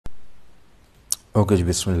اوکے جی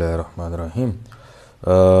بسم الله الرحمن الرحیم.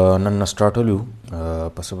 نن سٹارټولیو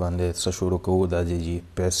پس باندې څه شروع کوو دا جی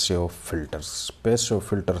پیسیو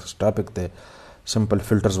فلټرز ټاپک ته سمپل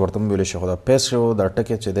فلټرز ورته ویل شي. خو دا پیسیو دا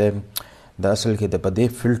ټکی چې دی دا اصل کې د په دې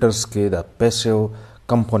فلټرز کې دا پیسیو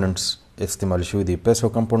کمپوننټس استعمال شوي دي. پیسیو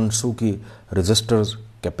کمپوننټس کې ريزسټرز،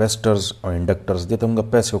 کیپیسټرز او انډکټرز دي ته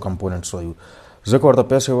موږ پیسیو کمپوننټس وایو. ځکه ورته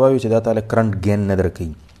پیسیو وایو چې دا تعالی کرنٹ گین نه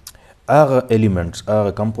درکوي. هغه الیمنټس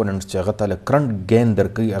هغه کمپوننټس چې هغه تعالی کرنٹ گین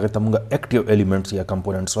درکوي هغه ته موږ اکټیو الیمنټس یا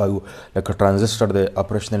کمپوننټس وایو. لکه ټرانزسټر دی،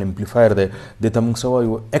 اپریشنل امپلیفایر دی، دې ته موږ څه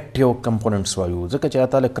وایو؟ اکټیو کمپوننټس وایو. ځکه چې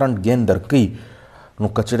هغه تعالی کرنٹ گین درکوي نو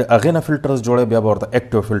که چېرې هغې نه فلټرز جوړوي بیا به ورته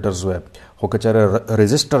اکټیو فلټرز وایي. خو که چېرې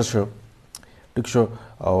ريزسټر شو، ټیک شو،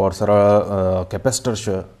 او ورسره کیپیسټر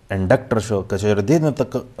شو، انډکټر شو، که چېرې دې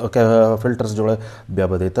نه فلټرز جوړوي بیا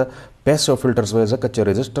به دې ته پیسیو فلټرز وایي. ځکه چې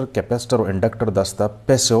ريزسټر، کیپیسټر او انډکټر دا ستا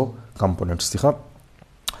پیسیو کمپوننټس دي.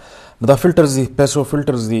 نو دا فلټرز دي، پیسیو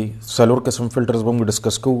فلټرز دي. څلور قسم فلټرز به موږ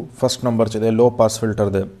ډسکس کوو. فرست نمبر چې دی لو پاس فلټر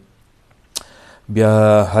دی، بیا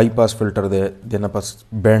های پاس فلټر دی، د نه پس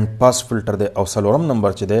بینډ پاس فلټر دی، او څلورم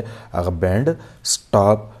نمبر چې دی هغه بینډ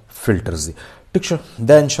سټاپ فلټرز دي. ټیک شو،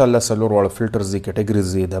 دا انشاءالله څلور واړه فلټرز دي،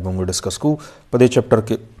 کیټګریز دي، دا به موږ ډسکس کوو په دې چپټر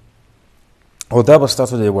کې. او دا به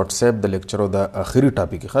ستاسو د واټس اپ د لیکچرو د اخري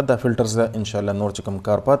ټاپک ښه دا فلټرز ده. انشاءالله نور چې کوم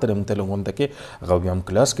کار پاتې دی موږ تلغونته کې هغه بیا هم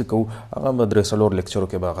کلاس کې کوو. هغه به درې څلور لیکچرو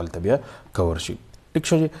کې به هغلته بیا کور شي. ټیک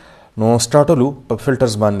شو جی. نو سټارټولو په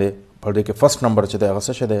فلټرز باندې. په دې کې فرست نمبر چې دی هغه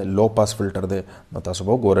څه شی دی؟ لو پاس فلټر دی. نو تاسو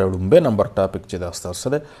به وګورئ لومبی نمبر ټاپک چې دا ستاسو څه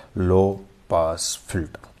دی؟ لو پاس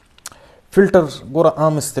فلټر. فلټر ګوره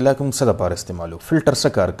عام اصطلاح کې موږ څه دپاره استعمالو؟ فلټر څه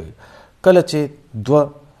کار کوي؟ کله چې دوه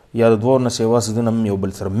یا د دوو نه سیوا څیزونه یو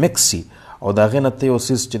بل سره مکس سي او د هغې نه ته یو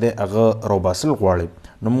څیز چې دی هغه راوباسل غواړي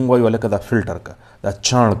نو موږ وایو هلکه دا فلټر که، دا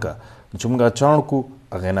چاڼ که. چې موږ هغه چاڼ کړو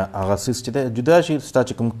هغې نه هغه څیز چې دی جدا شي، ستا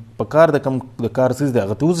چې کوم په کار د کوم د کار څیز دی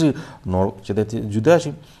هغه ته وځي نو چې دی جدا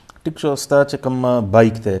شي. ټیک شو. ستا چې کوم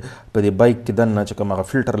بایک دی په دې بایک کې دننه چې کوم هغه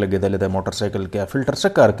فلټر لګېدلی دی موټر سایکل کې، فلټر څه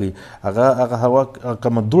کار کوي؟ هغه هوا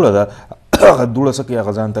کومه دوړه ده هغه دوړه څه کوي؟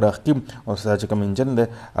 هغه ځان ته راښکي او ستا چې کوم انجن دی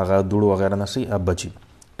هغه دوړو وغیره نه څه بچي.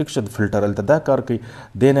 ټیک شو. فلټر هلته دا کار کوي.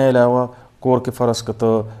 دې نه علاوه کور کې فرض که ته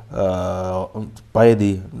پای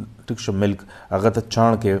دی، ټیک شو، ملک هغه ته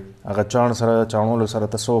چاڼ کې هغه چاڼ سره چاڼولو سره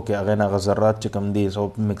ته څه وکړې هغې نه هغه ذرات چې کوم دي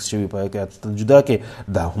څه مکس شوي پای کې ته جدا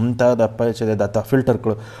کې دا هم ته دا پای چې دی دا ته فلټر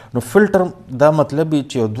کړه. نو فلټر دا مطلب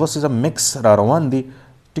چې یو دوه څیزه مکس را روان دي.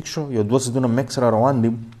 ټیک شو. یو دوه څیزونه مکس را روان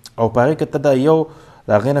دي او په هغې کې ته دا یو د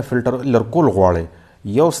هغې نه فلټر لرکول غواړې.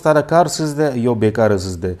 یو ستا د کار سیز دی، یو بیکاره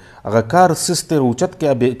سیز دی. هغه کار سیز ته اوچت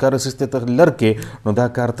کې، بیکاره سیز ته لر کې، نو دا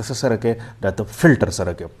کار ته څه سره کې؟ دا ته فلټر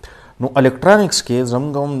سره کې. نو الکترانکس کې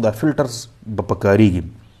زموږ هم دا فلټرز به پکارېږي.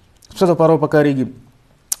 څه دپاره به پکارېږي؟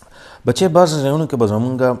 بچې بعض ځایونو کې به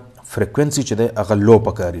زموږ فریکوینسي چې دی هغه لو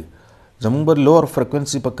پکاري. زموږ به لوور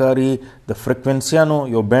فریکوینسي پکاري. د فریکوینسیانو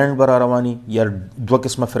یو بینډ به را رواني یا دوه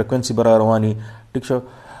قسمه فریکوینسي به را رواني. ټیک شو.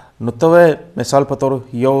 نو ته وایې مثال په طور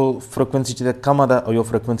یو فریکوینسي چې ده کمه ده او یو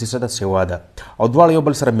فریکوینسي څه ده؟ سیوا ده، او دواړه یو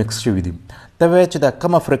بل سره مکس شوي دي. ته وایې چې دا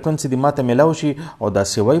کمه فریکوینسي دې ماته میلاو شي او دا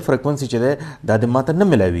سیوایي فریکوینسي چې ده دا دې ماته نه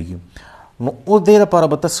میلاویږي. نو اوس دې لپاره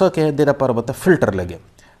به ته څه کوې؟ دې لپاره به ته فلټر لګې.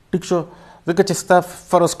 ټیک شو. ځکه چې ستا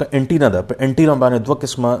فرض که انټینا ده، په انټینا باندې دوه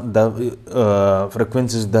قسمه د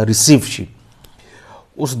فریکوینسیز دا ریسیو شي.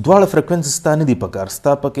 اوس دواړه فریکوینسي ستا نه دي پکار،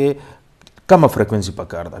 ستا پکې کمه فریکوینسي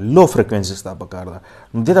پکار ده، لو فریکوینسي ستا پکار ده.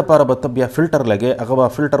 نو دې لپاره به ته بیا فلټر لګې. هغه به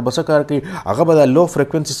فلټر به څه کار کوي؟ هغه به دا لو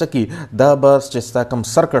فریکوینسي څه کي؟ دا به چې ستا کوم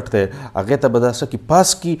سرکټ دی هغې ته به دا څه کي؟ پاس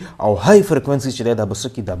کی. او های فریکوینسي چې دی دا به څه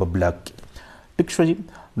کي؟ دا به بلاک کی. ټیک شو جي.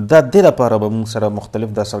 دا دې لپاره به موږ سره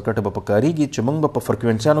مختلف دا سرکټ به پکارېږي چې موږ به په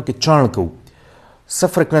فریکوینسیانو کې چاڼ کوو. څه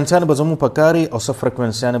فریکوینسیان به زموږ پکاري او څه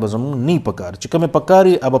فریکوینسیان به زموږ نه پکار. چې کومې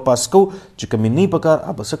پکاري هغه پاس کوو، چې کومې نه پکار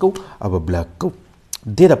هغه څه کوو؟ هغه بلاک کوو.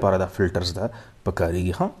 دې لپاره دا فلټرز دا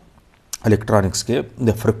پکارېږي. ها الکترانکس کې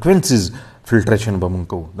د فریکوینسیز فلټریشن به موږ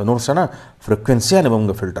کوو، د نور څه نه، فریکوینسیانې به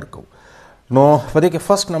موږ فلټر کوو. نو په دې کې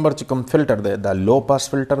فرست نمبر چې کوم فلټر دی دا لو پاس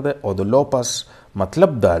فلټر دی. او د لو پاس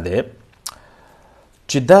مطلب دا دی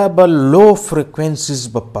چې دا به لو فریکوینسیز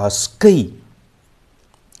به پاس کوي.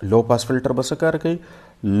 لو پاس فلټر به څه کار کوي؟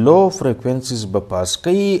 لو فریکوینسیز به پاس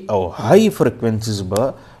کوي او های فریکوینسیز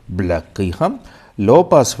به بلاک کوي. هم لو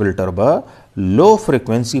پاس فلټر به لو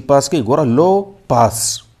فریکوینسي پاس کوي. ګوره لو پاس،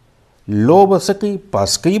 لو به څه کوي؟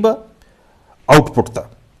 پاس کوي به آؤټپوټ ته،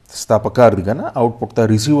 ستا په کار دی که نه، آؤټپوټ ته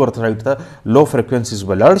ریسیور سایډ ته لو فریکوینسیز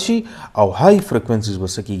به لاړ شي او های فریکوینسیز به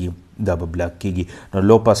څه کېږي؟ دا به بلاک کېږي. نو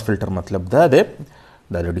لو پاس فلټر مطلب دا دی،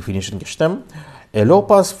 دا د ډیفینیشن کې شته. A low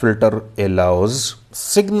pass filter allows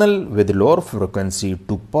signal with lower frequency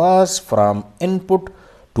to pass from input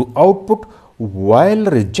to output while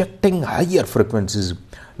rejecting higher frequencies.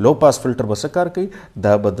 Low pass filter bus car कई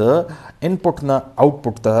दा बद इनपुट ना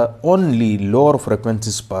आउटपुट ता only lower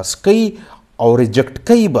frequencies पास कई और रिजेक्ट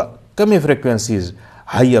कई बा कमी फ्रीक्वेंसीज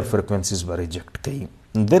हायर फ्रीक्वेंसीज बा रिजेक्ट कई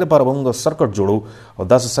देर पर बंग सर्किट जोड़ो और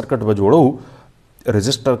 10 सर्किट बा जोड़ो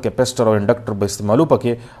रेजिस्टर कैपेसिटर और इंडक्टर बा इस्तेमालो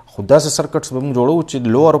पके खुदा से सर्किट्स बंग जोड़ो च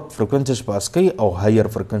लोअर फ्रीक्वेंसीज पास कई और हायर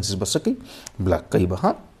फ्रीक्वेंसीज बस कई ब्लॉक कई बा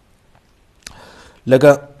हाँ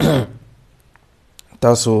लगा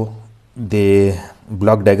तासो दे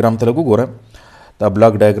ब्लॉक डायग्राम ते लगू गोरा ता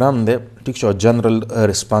ब्लॉक डायग्राम दे ठीक show general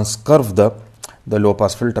response curve the low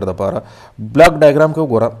pass filter the पारा ब्लॉक डायग्राम को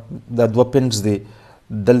गोरा द दो पिन्स दे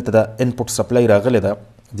दलता द इनपुट सप्लाई रागले दा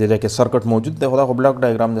जे के सर्किट मौजूद दे खुदा को ब्लॉक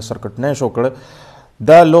डायग्राम दे सर्किट ने शो कर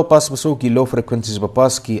द लो पास बसो की लो फ्रीक्वेंसीज ब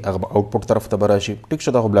पास की अब आउटपुट तरफ त बराशी ठीक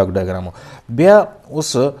शो द ब्लॉक डायग्राम बिया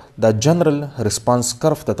उस द जनरल रिस्पांस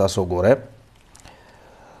कर्व ता तासो गोरा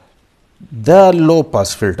द लो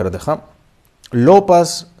पास फिल्टर देखा लो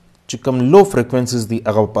पास चिकम लो फ्रीक्वेंसीज दी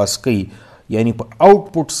अगर पास कई यानी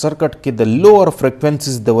आउटपुट सर्किट के द लोअर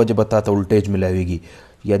फ्रीक्वेंसीज द वजह बताता वोल्टेज मिलावेगी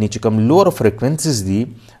यानी चिकम लोअर फ्रीक्वेंसीज दी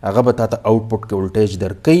अगर बताता आउटपुट के वोल्टेज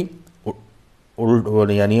दर कई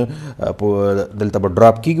यानी दलता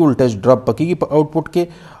ड्रॉप की वोल्टेज ड्रॉप पकेगी आउटपुट के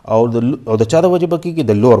और द चादा वजह पकेगी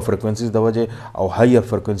द लोअर फ्रीक्वेंसीज द वजह और हायर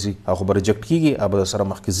फ्रीक्वेंसी अखबर रिजेक्ट की अब सर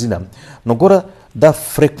मखजिना नो गोरा द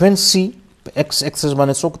फ्रीक्वेंसी एक्स एक्सिस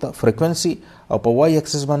माने सोकता फ्रीक्वेंसी और पर वाई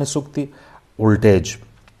एक्सिस माने सोकती वोल्टेज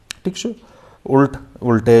ठीक है उल्ट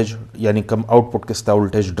वोल्टेज यानी कम आउटपुट के स्ता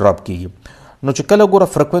वोल्टेज ड्रॉप की नो चिकल गोरा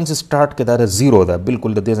फ्रीक्वेंसी स्टार्ट के दारे जीरो दा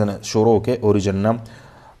बिल्कुल द देजन शुरू के ओरिजिन ना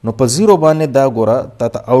नो पर जीरो बाने दा गोरा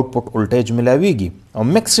ता आउटपुट वोल्टेज मिलावेगी और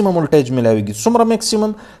मैक्सिमम वोल्टेज मिलावेगी सुमरा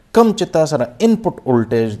मैक्सिमम कम चिता सरा इनपुट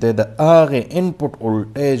वोल्टेज दे द आगे इनपुट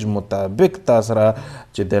वोल्टेज मुताबिक तासरा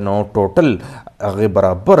चिदे नो टोटल आगे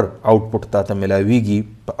बराबर आउटपुट ता मिलावेगी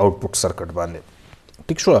आउटपुट सर्किट बाने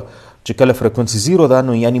ठीक शो चिकल फ्रीक्वेंसी जीरो दा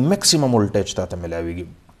नो यानी मैक्सिमम वोल्टेज ता मिलावेगी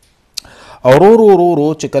और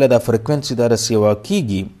रो चिकल दा फ्रीक्वेंसी दा सेवा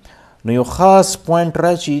कीगी नो यो खास पॉइंट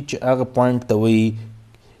राची च आगे पॉइंट त वही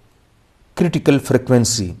क्रिटिकल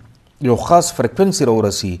फ्रीक्वेंसी यो खास फ्रीक्वेंसी रो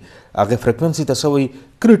रसी आगे फ्रीक्वेंसी तसवी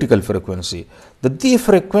क्रिटिकल फ्रीक्वेंसी द दी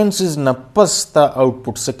फ्रीक्वेंसीज न पस्ता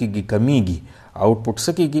आउटपुट सकेगी कमीगी आउटपुट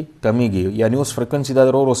सकेगी कमीगी यानी उस फ्रीक्वेंसी दा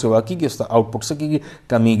रो सेवा कीगी उस आउटपुट सकेगी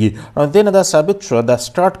कमीगी और देन दा साबित शो दा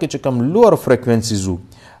स्टार्ट के चकम लोअर फ्रीक्वेंसीज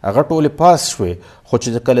अगर टोले पास हुए खोच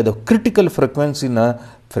कले द क्रिटिकल फ्रीक्वेंसी ना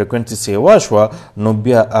फ्रीक्वेंसी सेवा शो नो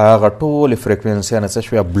बिया अगर टोले फ्रीक्वेंसी ना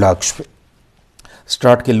सशवे ब्लॉक शो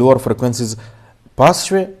स्टार्ट के लोअर फ्रीक्वेंसीज पास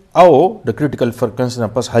हुए आओ द क्रिटिकल फ्रीक्वेंसी ना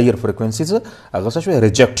पास हायर फ्रीक्वेंसीज अगर सशवे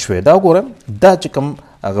रिजेक्ट हुए दा गोरा दा चिकम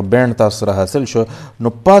अगर बैंड तासरा हासिल show no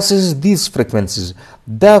passes these frequencies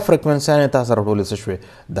दा फ्रीक्वेंसी ने तासरा टोले सशवे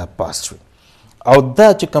दा पास हुए और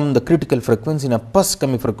दा चिकम द क्रिटिकल फ्रीक्वेंसी ना पास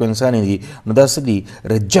कमी फ्रीक्वेंसी ने दी नो दा सदी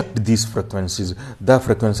रिजेक्ट these frequencies दा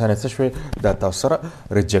फ्रीक्वेंसी ने सशवे दा तासरा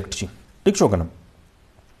रिजेक्ट छी ठीक शो कना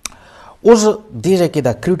उस दीजे के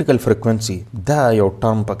दा क्रिटिकल फ्रीक्वेंसी दा यो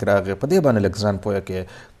टर्म पकड़ा गए पदे बाने एग्जाम पोया के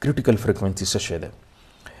क्रिटिकल फ्रीक्वेंसी सशे they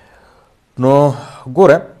know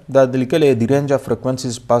Gore the range of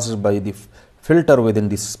frequencies passes by the filter within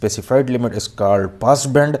the specified limit is called pass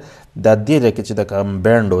band da dije ke chida kam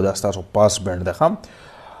band ho da sta so pass band da kham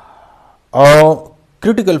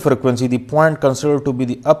critical frequency the point considered to be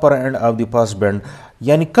the upper end of the pass band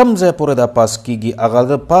yani kam ze pura da pass kigi agar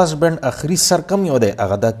da pass band akhri sar kam yo de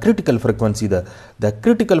agar da critical frequency da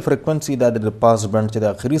critical frequency da the pass band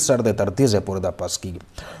chida akhri sar de tarti ze pura da pass kigi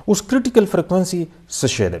us critical frequency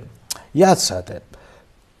se shede yaad sath hai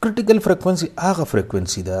critical frequency आगा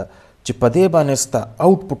फ्रीक्वेंसी दा च पदे बानेस्ता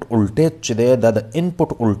output voltage च दे दा input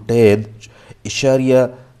voltage इशारिया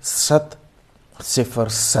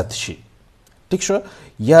 7.07 शी ठीक शो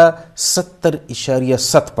या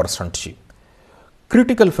 70.7% she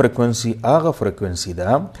critical frequency आगा फ्रीक्वेंसी दा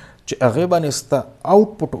च आगे बानेस्ता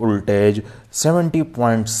output voltage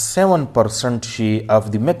 70.7% she of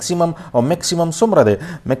the maximum और मैक्सिमम सुमरा दे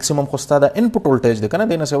मैक्सिमम खुस्ता दा इनपुट वोल्टेज दे कना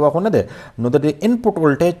देना सेवा को न they know the input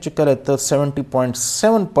voltage चकले त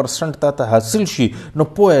 70.7% ता हासिल शी नो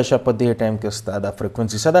पोयशा पदे टाइम के स्ता दा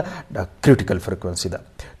फ्रीक्वेंसी सदा दा क्रिटिकल फ्रीक्वेंसी दा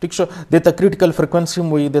ठीक शो देता क्रिटिकल फ्रीक्वेंसी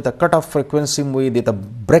हुई देता कट ऑफ फ्रीक्वेंसी हुई देता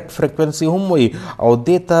ब्रेक फ्रीक्वेंसी हुई और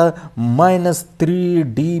देता -3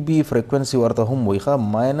 dB फ्रीक्वेंसी वर्ता हुई खा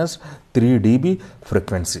 -3 dB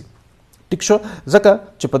फ्रीक्वेंसी ठीक शो जका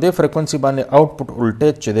च पदे फ्रीक्वेंसी बाने आउटपुट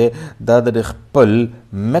वोल्टेज च दे दा द खपल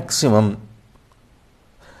मैक्सिमम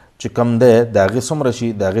च कम दे दागे समरशी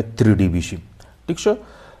दागे 3 dB शी ठीक शो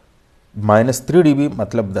 -3 dB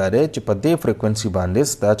मतलब दारे च पदे फ्रीक्वेंसी बांदे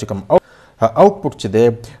दा च कम आउटपुट چې دی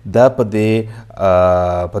دا په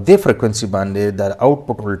دې فریکوینسي باندې دا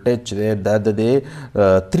آوټپوټ ولټیج چې دی دا د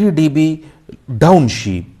 3 dB ډاون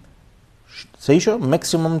شي. صحیح شو.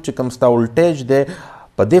 میکسیمم چې کوم ستا ولټیج دی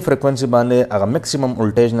په دې فریکوینسي باندې هغه میکسیمم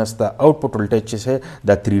ولټیج نه ستا آوټپوټ ولټیج چې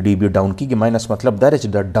دا 3 dB ډاون کیږي. ماینس مطلب دا دی چې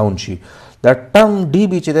دا ډاون شي. دا ټرم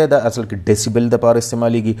dB چې دی دا اصل کې ډیسیبل د پاره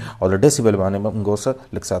استعمالیږي او د ډیسیبل باندې موږ اوس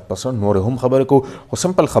لږ 7% نور هم خبرې کوو. خو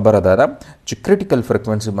سمپل خبره دا ده چې کریټیکل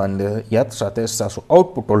فریکوینسي باندې یاد ساتئ ستاسو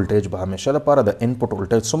آوټپوټ ولټیج به همیشه لپاره د انپوټ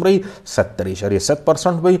ولټیج څومره وي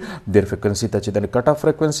 70.7% وي. دې فریکوینسي ته چې د کټ اف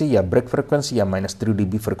فریکوینسي یا بریک فریکوینسي یا -3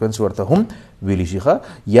 dB فریکوینسي ورته هم ویلی شي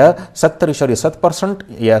یا 70.7%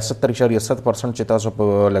 یا 70.7% چې تاسو په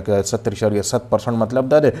لکه 70.7% مطلب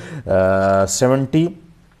دا دی 70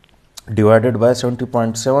 divided by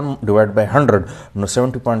 70.7 divided by 100 نو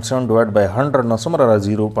 70.7 divided by 100 نو څومره را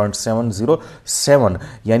 0.707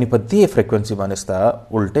 یعنی په دې فریکوینسي باندې ستا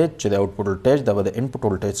ولټیج چې د آوټپوټ ولټیج دا به د انپوټ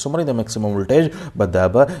ولټیج څومره د میکسیمم ولټیج به دا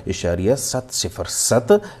به 0.707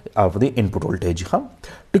 اف د انپوټ ولټیج.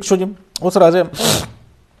 ټیک شو جی. اوس راځي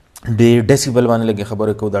د ډیسیبل باندې لګي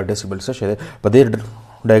خبره کوو. دا ډیسیبل څه شي په دې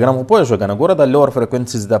ډایګرام په پوه شو کنه. ګوره دا لوور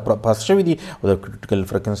فریکوینسیز دا پاس شوی دي او د کریټیکل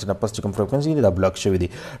فریکوینسي نه پاس چې کوم فریکوینسي دي دا بلاک شوی دي.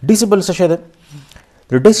 ډیسیبل څه شي ده؟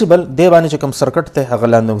 د ډیسیبل د باندې چې کوم سرکټ ته هغه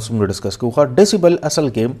لاندې موږ ډسکس کوو. ډیسیبل اصل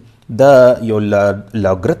کې دا یو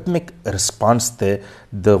لاګریتمیک ریسپانس ته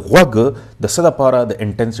د غوږ د څه لپاره د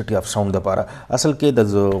انټنسټي اف ساوند لپاره. اصل کې د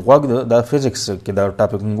غوږ د فزیکس کې دا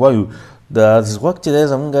ټاپک وایو د غوږ چې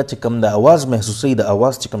زمونږ چې کوم د اواز محسوسي د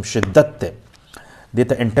اواز چې کوم شدت ته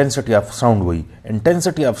دیتا انټنسټي اف ساوند وایي.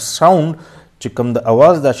 انټنسټي اف ساوند چې کوم د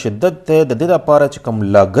اواز د شدت ته د دې لپاره چې کوم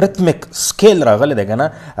لاګریتمیک سکیل راغلی دی کنه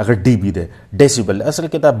هغه dB دی. ډیسیبل اصل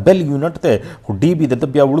کې دا بیل یونټ ته خو dB د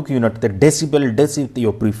بیا وړوکی یونټ ته ډیسیبل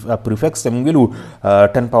یو پریفکس ته موږ ویلو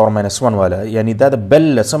 10⁻⁻1 والا یعنی دا د بیل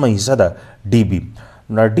سمه حصه ده dB.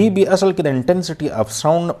 نو dB اصل کې د انټنسټي اف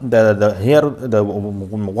ساوند د هیر د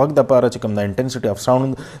غوږ د لپاره چې کوم د انټنسټي اف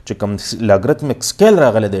ساوند چې کوم لاګریتمیک سکیل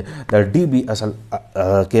راغلی دی دا dB اصل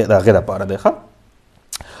کې د هغې لپاره دی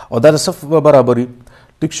او دا د صف برابري.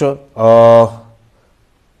 ټیک شو.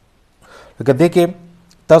 لکه دې کې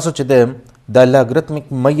تاسو چې دی دا لاګریتمیک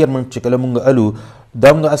میجرمنټ چې کله مونږ الو دا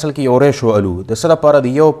موږ اصل کې یو ریشو الو د څه لپاره د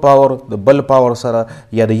یو پاور د بل پاور سره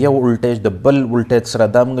یا د یو ولټیج د بل ولټیج سره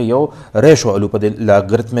دا موږ یو ریشو الو په د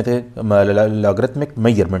لاګریتمیک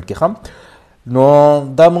میجرمنټ کې. نو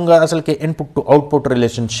دا موږ اصل کې انپوټ ټو آوټپوټ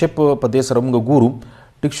ریلیشنشپ په دې سره موږ ګورو.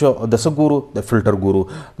 ټیک شو. د څه ګورو؟ د فلټر ګورو.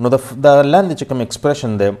 نو د لاندې چې کوم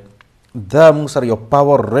ایکسپریشن دی دا موږ سره یو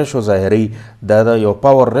پاور ریشو ظاهري دا یو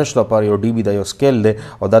پاور ریشو لپاره یو dB دا یو سکیل دی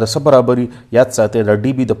او دا د څه برابري یاد ساتئ د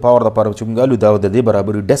dB د پاور لپاره چې موږ الو دا د دې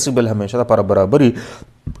برابري ډیسیبل همیشه لپاره برابري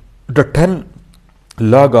د 10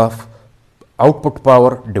 log of output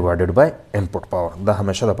power divided by input power. دا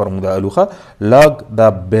همیشه لپاره موږ الو log دا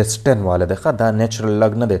بیس 10 والا دی دا نیچرل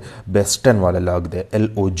log نه دی بیس 10 والا log دی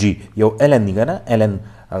LOG یو ln دی کنه ln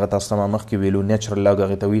هغه تاسو ته مخکې ویلو نیچرل log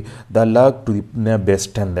هغه ته وي دا log to the base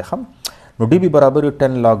 10 دی. نو dB برابر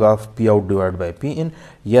 10 log of P out divided by P in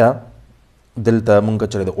یا دلته مونږ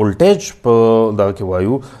چې د ولټیج په دا کې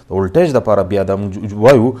وایو د ولټیج د لپاره بیا دا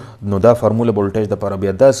وایو نو دا فارموله ولټیج د لپاره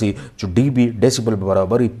بیا داسې چې dB ډیسیبل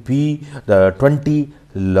برابر P 20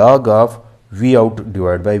 log of V out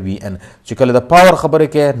divided by Vn. چې کله د پاور خبره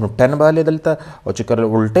کې نو 10 باله دلته او چې کله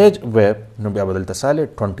ولټیج و نو بیا بدلته ساله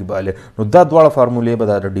 20 باله. نو دا دواړه فارمولې به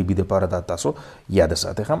د dB د لپاره دا تاسو یاد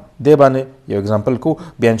ساتئ. دې باندې یو اگزامپل کو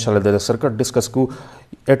بیا ان شاء الله د سرکټ ډسکس کو.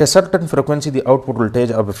 At a certain frequency the output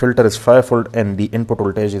voltage of a filter is 5 volt and the input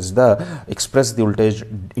voltage is the express the voltage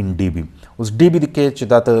in dB. उस dB के چې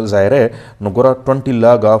دا ته ظاهر ہے نو ګوره 20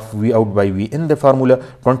 log of V out by V in the formula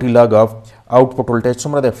 20 log of output voltage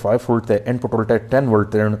څومره ده 5 volt ته input voltage 10 volt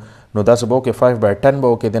ته نو دا څه به وکړي 5 by 10 به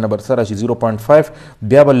وکړي دنه بر سره شي 0.5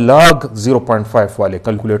 بیا به log 0.5 والے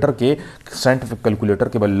کیلکولیټر کې ساينټیفیک کیلکولیټر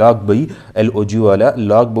کې به log به LOG والا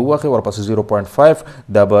log به واخې ورپسې 0.5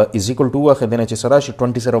 دا به از ایکوال ټو واخې دنه چې سره شي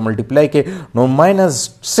 20 سره ملټیپلای کې نو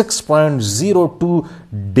 -6.02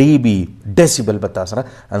 dB ډیسیبل به تاسو سره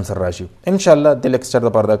انسر راشي. ان شاء الله د لیکچر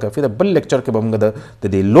لپاره دا کافي ده. بل لیکچر کې به موږ د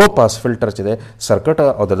دې لو پاس فلټر چې ده سرکټ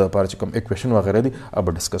او د لپاره چې کوم اکویشن وغیرہ دي اب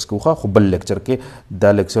ډسکس کوو. خو بل لیکچر کې دا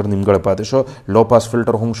لیکچر نیمګړی پاتې شو. لو پاس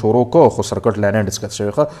فلټر هم شروع کو خو سرکټ لاینه ډسکس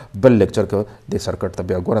شوی. بل لیکچر کې د سرکټ ته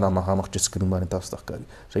بیا ګورم مخامخ چې سکرین باندې تاسو ته ښکاري.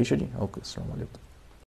 صحیح شو جی. اوکے السلام علیکم.